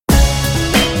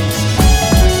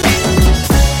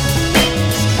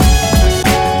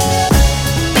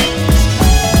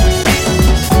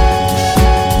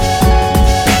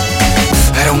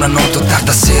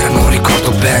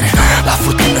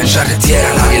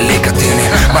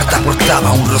portava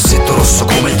un rossetto rosso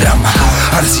come il dramma.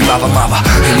 Anzi m'amava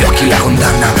e gli occhi la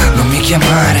condanna. Non mi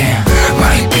chiamare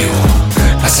mai più,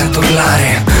 la sento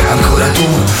urlare ancora tu.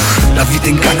 La vita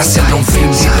in canna sembra un film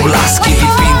di Polaschi,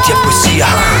 dipinti a poesia,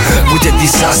 buchi e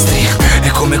disastri. È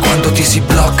come quando ti si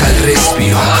blocca il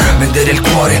respiro, vendere il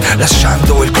cuore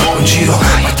lasciando il corpo in giro.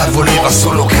 Marta voleva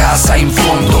solo casa in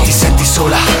fondo. Ti senti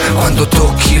sola quando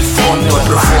tocchi il fondo. È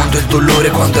profondo il dolore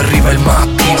quando arriva il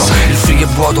mattino. Il frigo è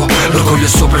vuoto, l'orgoglio è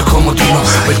sopra il comodino.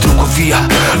 Poi il trucco via,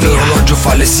 l'orologio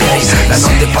fa le 6. La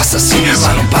notte passa sì,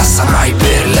 ma non passa mai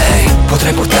per lei.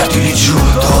 Potrei portarti lì giù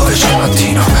dove c'è il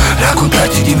mattino,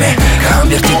 raccontarti di me,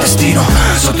 cambiarti il destino.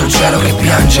 Sotto un cielo che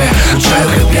piange, un cielo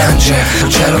che piange, un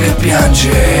cielo che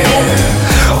piange.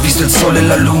 Ho visto il sole e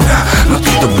la luna,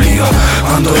 notti d'oblio,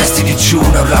 quando resti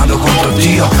digiuno urlando contro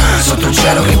Dio. Sotto un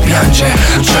cielo che piange,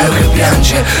 un cielo che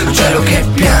piange, un cielo che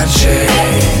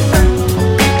piange.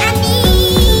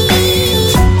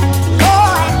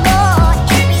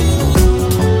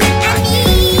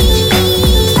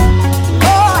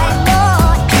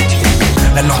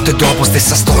 La notte dopo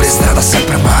stessa storia, strada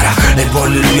sempre amara. Lei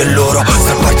vuole lui e loro,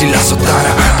 strapparti la sottana.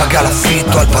 Paga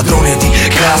l'affitto al padrone di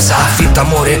casa, affitta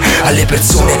amore alle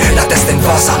persone, la testa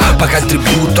invasa. Paga il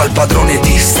tributo al padrone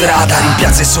di strada.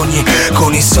 Rimpiazza i sogni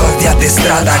con i soldi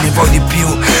addestrata. Ne vuoi di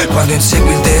più quando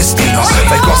insegui il destino.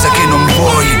 Fai cose che non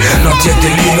vuoi, non ti è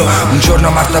delirio. Un giorno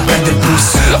Marta prende il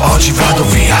bus, oggi vado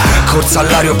via. Corsa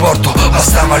all'aeroporto,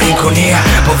 basta malinconia.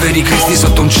 Poveri cristi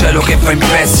sotto un cielo che va in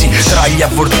pezzi. Tra gli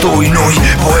avvoltoi noi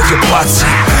poeti o pazzi,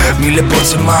 1000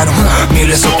 borse in mano,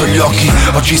 1000 sotto gli occhi.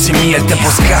 Oggi sei mia, il tempo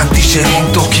sgantisce,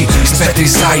 rintocchi. Spettri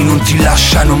sai, non ti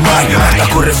lasciano mai. Marta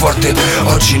corre forte,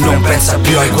 oggi non pensa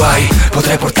più ai guai.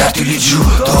 Potrei portarti lì giù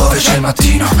dove c'è il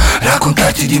mattino,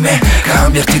 raccontarti di me,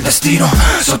 cambiarti il destino.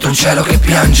 Sotto un cielo che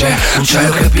piange, un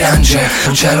cielo che piange,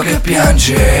 un cielo che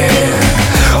piange.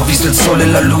 Ho visto il sole e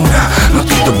la luna,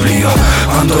 notti d'oblio,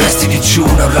 quando resti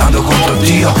digiuno urlando contro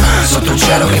Dio. Sotto un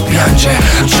cielo che piange,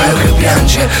 un cielo che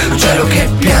piange, un cielo che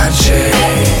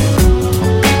piange.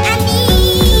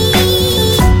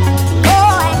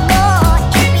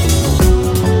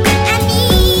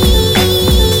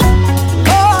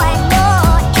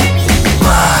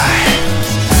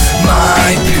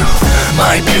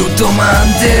 Mai più domani.